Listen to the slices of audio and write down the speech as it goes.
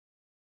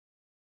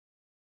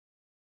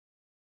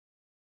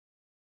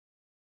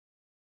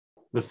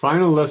The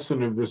final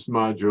lesson of this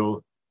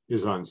module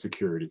is on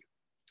security.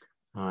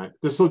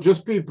 This will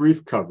just be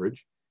brief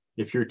coverage.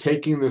 If you're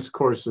taking this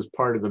course as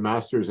part of the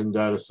Master's in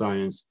Data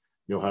Science,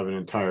 you'll have an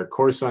entire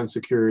course on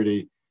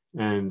security.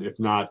 And if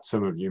not,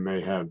 some of you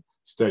may have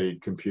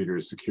studied computer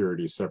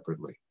security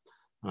separately.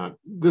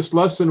 This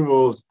lesson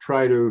will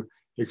try to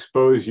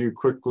expose you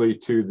quickly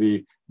to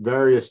the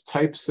various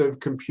types of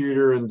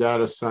computer and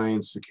data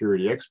science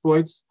security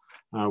exploits,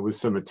 with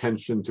some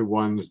attention to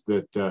ones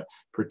that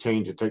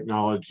pertain to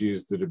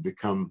technologies that have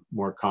become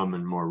more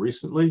common more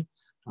recently,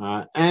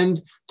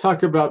 and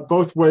talk about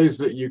both ways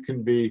that you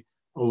can be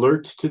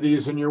alert to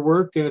these in your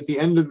work. And at the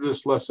end of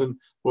this lesson,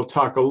 we'll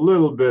talk a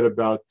little bit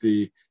about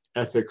the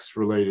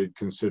ethics-related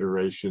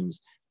considerations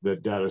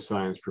that data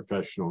science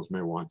professionals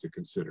may want to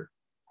consider.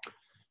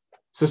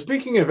 So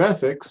speaking of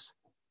ethics,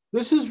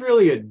 this is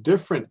really a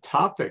different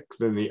topic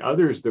than the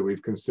others that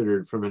we've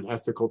considered from an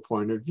ethical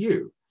point of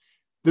view.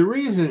 The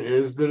reason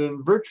is that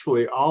in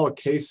virtually all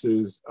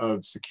cases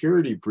of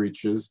security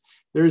breaches,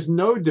 there's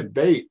no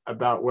debate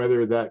about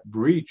whether that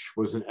breach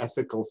was an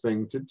ethical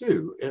thing to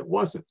do. It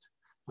wasn't.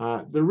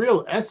 The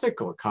real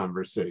ethical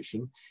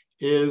conversation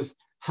is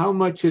how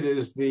much it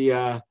is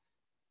the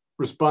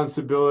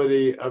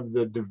responsibility of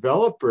the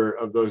developer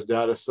of those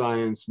data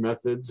science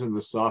methods and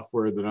the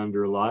software that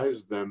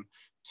underlies them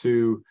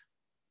to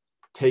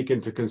take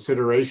into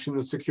consideration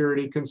the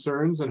security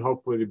concerns and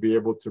hopefully to be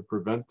able to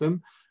prevent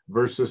them,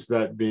 versus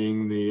that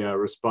being the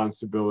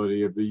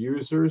responsibility of the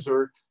users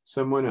or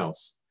someone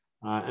else.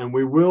 And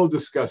we will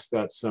discuss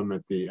that some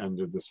at the end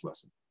of this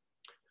lesson.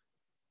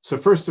 So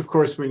first, of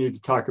course, we need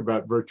to talk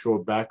about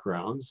virtual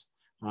backgrounds.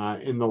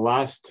 In the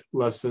last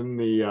lesson,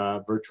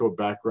 the virtual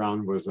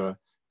background was a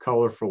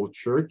colorful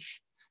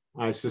church.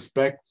 I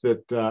suspect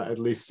that at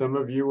least some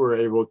of you were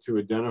able to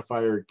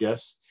identify or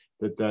guess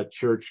that that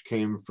church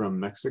came from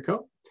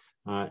Mexico.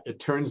 It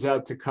turns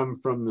out to come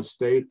from the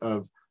state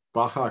of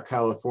Baja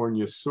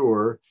California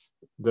Sur,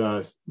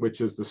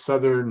 which is the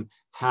southern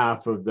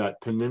half of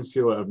that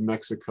peninsula of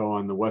Mexico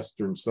on the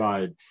western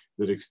side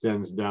that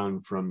extends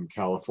down from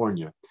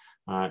California.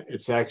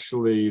 It's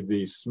actually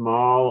the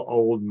small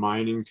old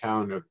mining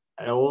town of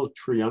El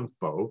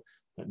Triunfo,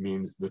 that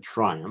means the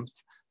Triumph,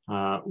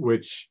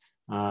 which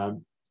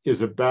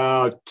is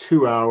about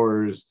 2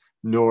 hours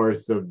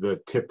north of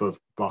the tip of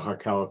Baja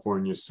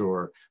California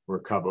Sur, where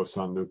Cabo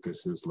San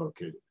Lucas is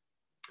located.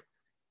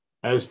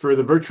 As for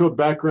the virtual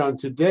background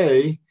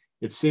today,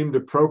 it seemed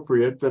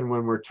appropriate then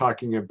when we're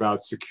talking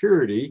about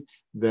security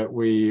that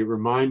we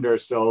remind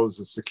ourselves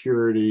of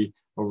security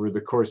over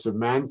the course of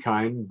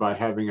mankind by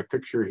having a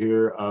picture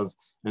here of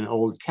an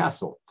old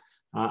castle.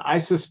 I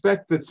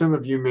suspect that some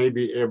of you may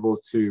be able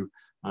to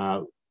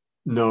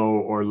know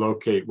or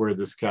locate where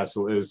this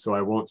castle is, so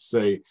I won't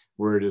say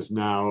where it is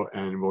now,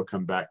 and we'll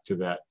come back to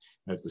that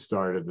at the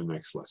start of the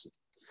next lesson.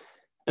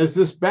 As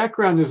this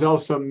background is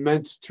also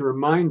meant to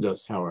remind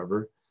us,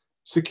 however,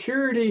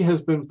 security has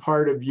been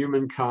part of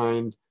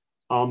humankind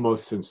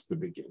almost since the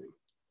beginning.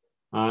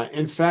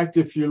 In fact,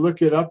 if you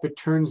look it up, it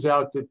turns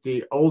out that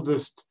the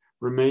oldest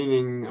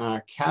remaining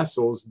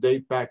castles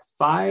date back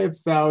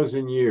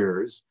 5,000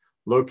 years,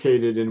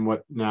 located in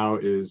what now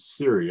is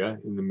Syria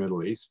in the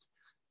Middle East.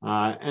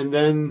 And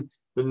then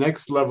the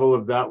next level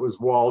of that was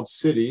walled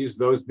cities.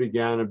 Those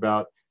began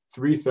about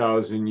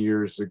 3,000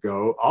 years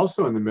ago,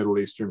 also in the Middle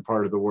Eastern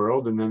part of the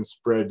world, and then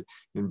spread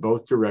in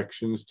both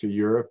directions to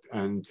Europe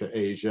and to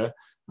Asia.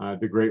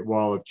 The Great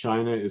Wall of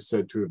China is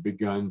said to have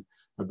begun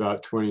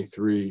about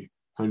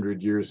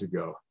 2,300 years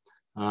ago.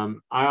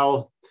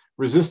 I'll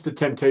resist the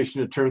temptation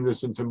to turn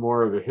this into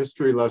more of a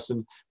history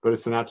lesson, but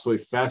it's an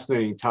absolutely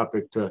fascinating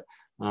topic to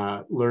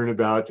learn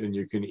about, and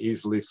you can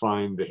easily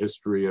find the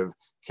history of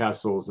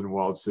castles and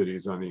walled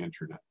cities on the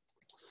internet.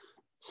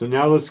 So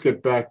now let's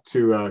get back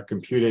to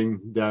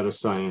computing, data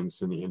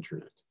science, and the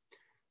internet.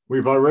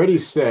 We've already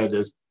said,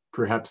 as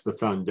perhaps the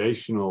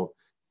foundational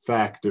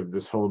fact of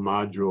this whole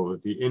module,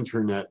 that the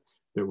internet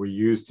that we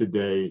use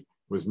today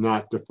was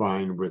not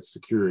defined with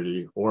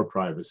security or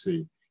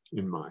privacy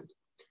in mind.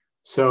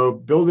 So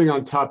building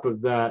on top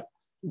of that,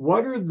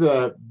 what are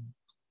the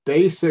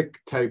basic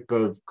type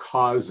of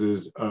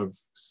causes of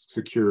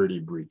security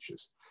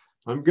breaches?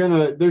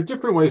 there are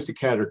different ways to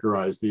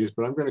categorize these,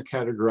 but I'm going to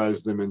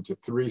categorize them into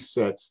 3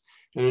 sets.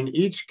 And in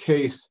each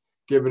case,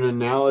 give an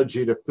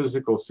analogy to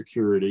physical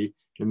security.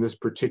 In this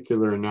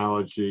particular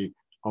analogy,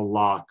 a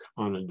lock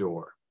on a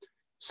door.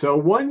 So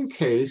one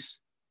case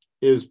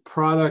is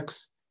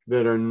products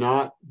that are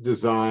not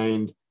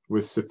designed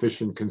with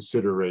sufficient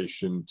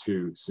consideration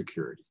to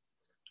security.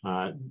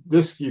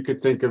 This you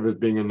could think of as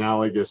being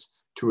analogous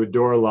to a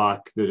door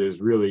lock that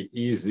is really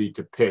easy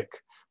to pick.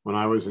 When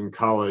I was in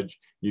college,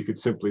 you could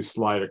simply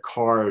slide a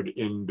card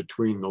in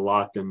between the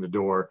lock and the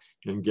door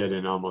and get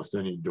in almost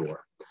any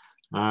door.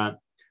 A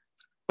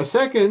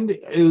second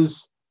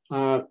is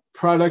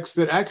products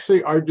that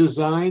actually are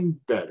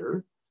designed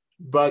better,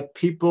 but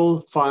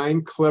people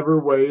find clever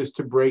ways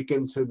to break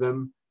into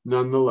them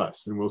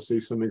nonetheless. And we'll see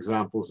some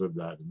examples of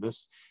that in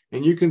this.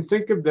 And you can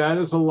think of that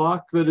as a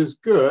lock that is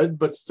good,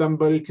 but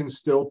somebody can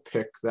still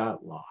pick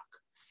that lock.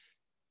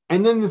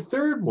 And then the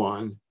third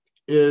one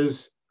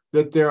is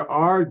that there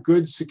are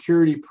good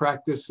security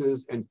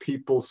practices and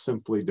people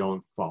simply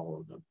don't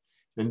follow them.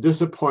 And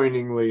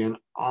disappointingly, an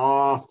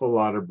awful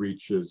lot of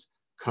breaches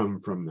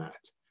come from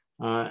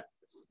that.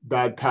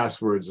 Bad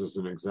passwords is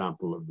an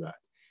example of that.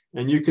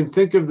 And you can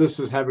think of this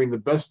as having the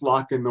best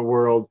lock in the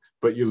world,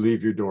 but you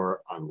leave your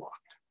door unlocked.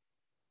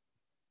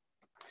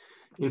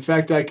 In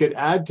fact, I could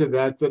add to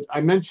that that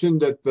I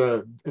mentioned in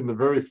the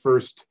very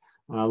first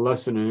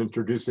lesson in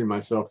introducing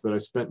myself that I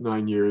spent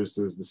 9 years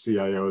as the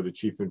CIO, the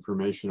Chief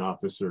Information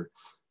Officer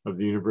of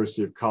the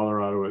University of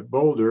Colorado at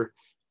Boulder.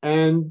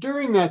 And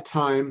during that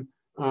time,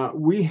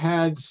 we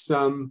had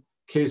some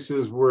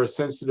cases where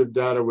sensitive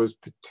data was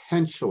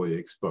potentially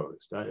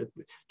exposed. It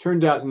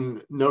turned out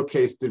in no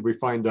case did we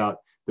find out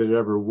that it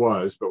ever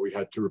was, but we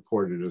had to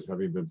report it as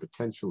having been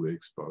potentially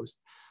exposed.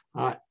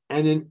 And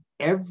in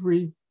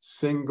every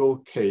single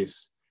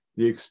case,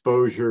 the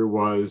exposure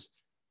was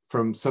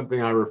from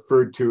something I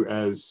referred to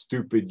as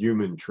stupid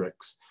human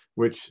tricks,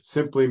 which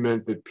simply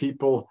meant that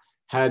people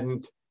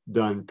hadn't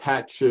done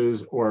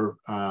patches or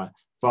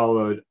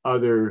followed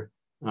other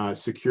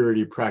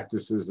security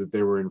practices that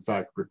they were in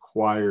fact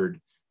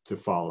required to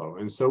follow.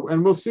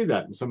 And we'll see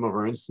that in some of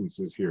our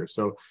instances here.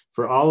 So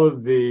for all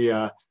of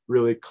the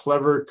really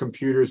clever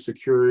computer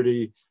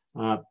security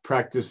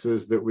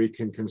practices that we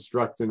can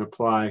construct and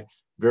apply,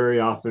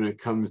 very often it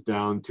comes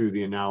down to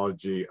the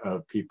analogy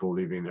of people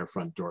leaving their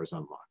front doors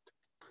unlocked.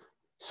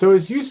 So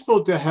it's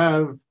useful to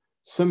have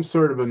some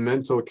sort of a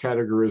mental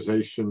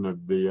categorization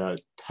of the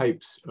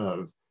types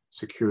of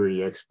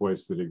security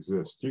exploits that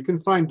exist. You can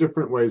find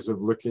different ways of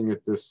looking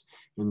at this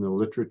in the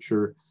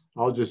literature.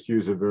 I'll just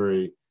use a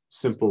very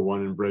simple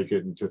one and break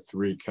it into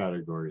 3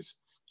 categories.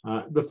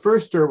 The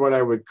first are what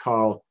I would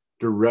call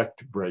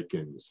direct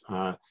break-ins.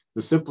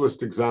 The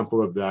simplest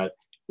example of that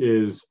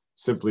is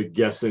simply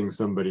guessing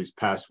somebody's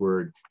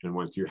password. And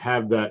once you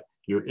have that,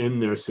 you're in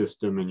their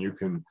system and you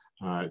can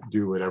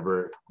do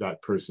whatever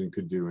that person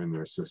could do in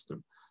their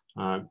system.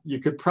 You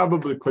could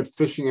probably put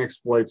phishing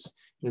exploits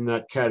in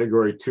that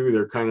category too.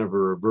 They're kind of a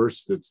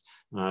reverse that's,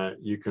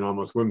 you can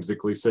almost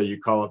whimsically say, you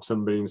call up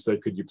somebody and say,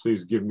 could you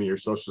please give me your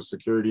social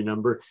security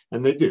number?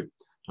 And they do.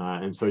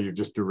 And so you've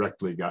just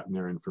directly gotten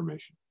their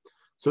information.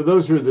 So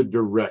those are the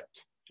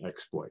direct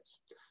exploits.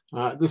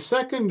 The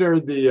second are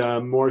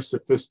the more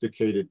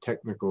sophisticated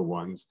technical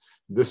ones.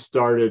 This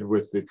started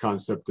with the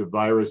concept of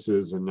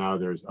viruses, and now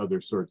there's other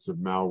sorts of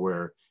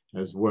malware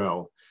as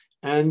well.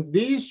 And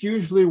these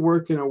usually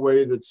work in a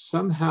way that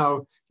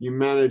somehow you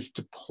manage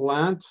to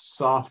plant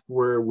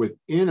software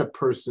within a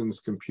person's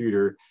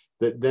computer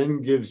that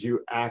then gives you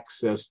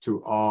access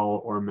to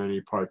all or many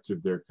parts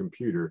of their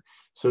computer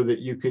so that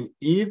you can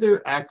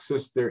either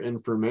access their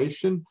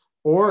information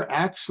or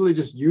actually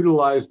just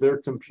utilize their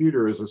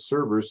computer as a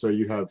server so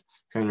you have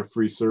kind of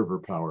free server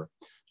power.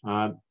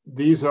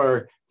 These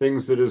are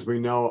things that, as we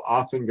know,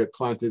 often get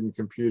planted in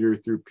computer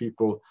through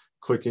people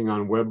clicking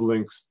on web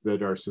links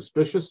that are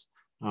suspicious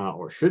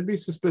or should be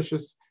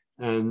suspicious.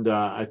 And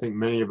I think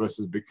many of us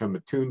have become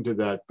attuned to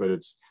that, but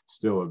it's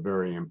still a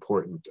very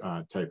important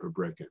type of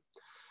break-in.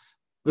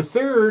 The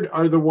third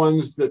are the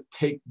ones that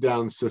take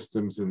down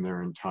systems in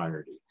their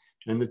entirety.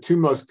 And the 2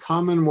 most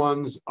common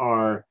ones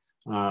are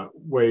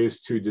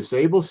ways to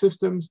disable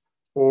systems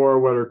or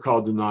what are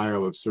called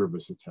denial of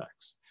service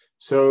attacks.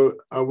 So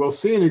we'll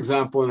see an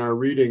example in our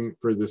reading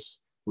for this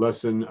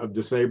lesson of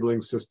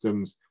disabling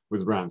systems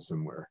with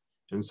ransomware.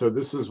 And so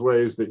this is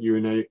ways that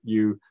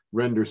you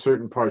render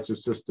certain parts of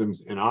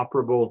systems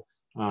inoperable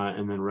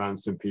and then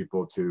ransom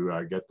people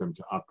to get them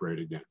to operate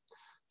again.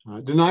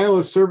 Denial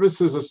of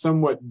service is a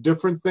somewhat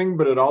different thing,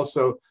 but it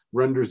also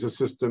renders a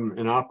system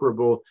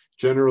inoperable,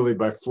 generally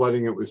by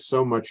flooding it with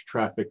so much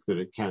traffic that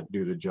it can't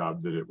do the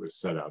job that it was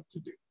set out to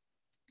do.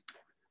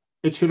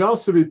 It should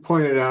also be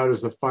pointed out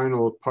as a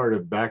final part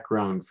of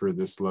background for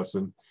this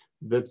lesson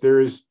that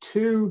there is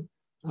 2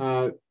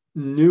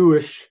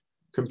 newish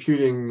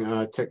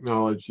computing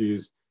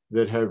technologies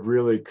that have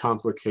really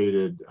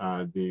complicated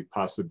the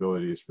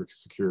possibilities for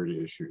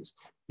security issues: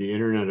 the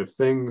Internet of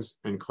Things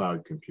and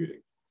cloud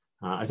computing.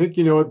 I think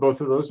you know what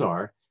both of those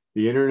are.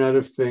 The Internet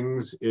of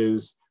Things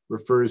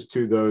refers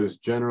to those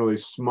generally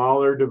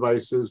smaller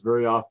devices,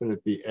 very often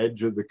at the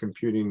edge of the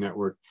computing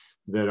network,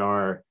 that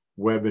are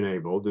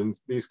web-enabled. And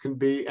these can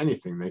be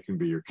anything. They can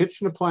be your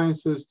kitchen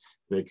appliances.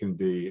 They can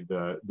be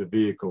the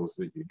vehicles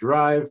that you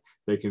drive.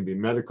 They can be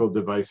medical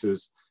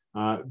devices.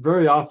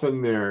 Very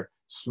often they're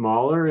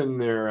smaller in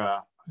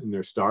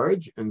their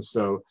storage. And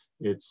so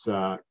it's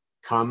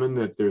common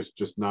that there's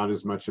just not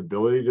as much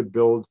ability to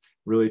build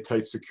really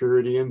tight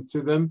security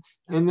into them.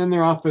 And then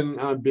they're often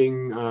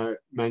being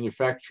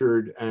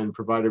manufactured and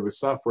provided with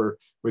software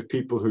with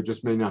people who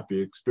just may not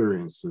be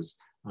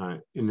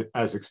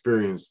as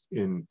experienced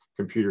in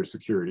computer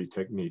security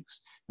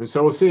techniques. And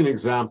so we'll see an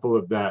example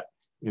of that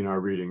in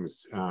our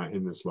readings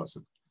in this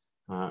lesson.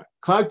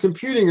 Cloud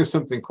computing is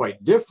something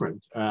quite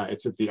different.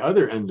 It's at the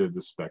other end of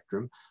the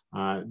spectrum.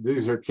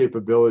 These are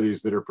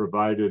capabilities that are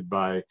provided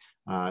by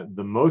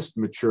the most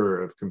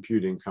mature of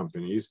computing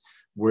companies,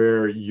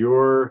 where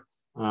your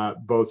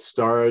both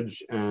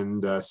storage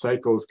and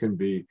cycles can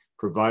be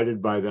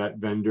provided by that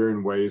vendor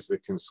in ways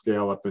that can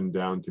scale up and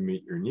down to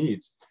meet your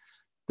needs.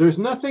 There's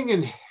nothing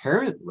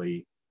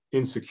inherently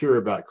insecure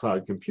about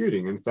cloud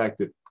computing. In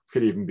fact, it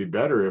could even be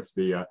better if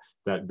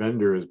that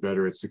vendor is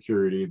better at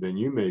security than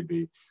you may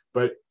be.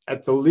 But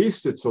at the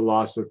least, it's a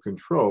loss of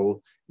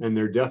control. And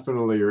there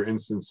definitely are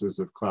instances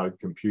of cloud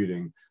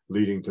computing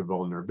leading to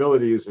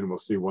vulnerabilities. And we'll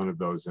see one of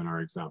those in our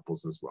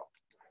examples as well.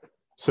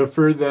 So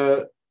for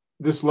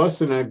this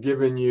lesson, I've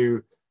given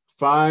you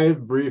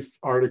 5 brief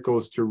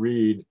articles to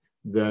read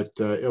that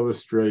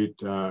illustrate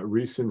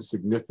recent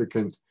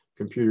significant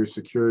computer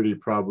security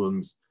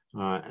problems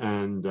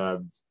and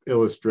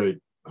illustrate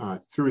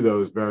through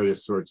those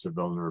various sorts of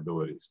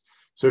vulnerabilities.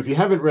 So if you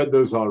haven't read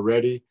those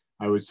already,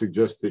 I would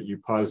suggest that you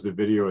pause the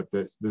video at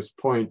this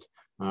point,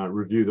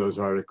 review those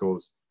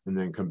articles, and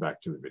then come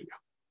back to the video.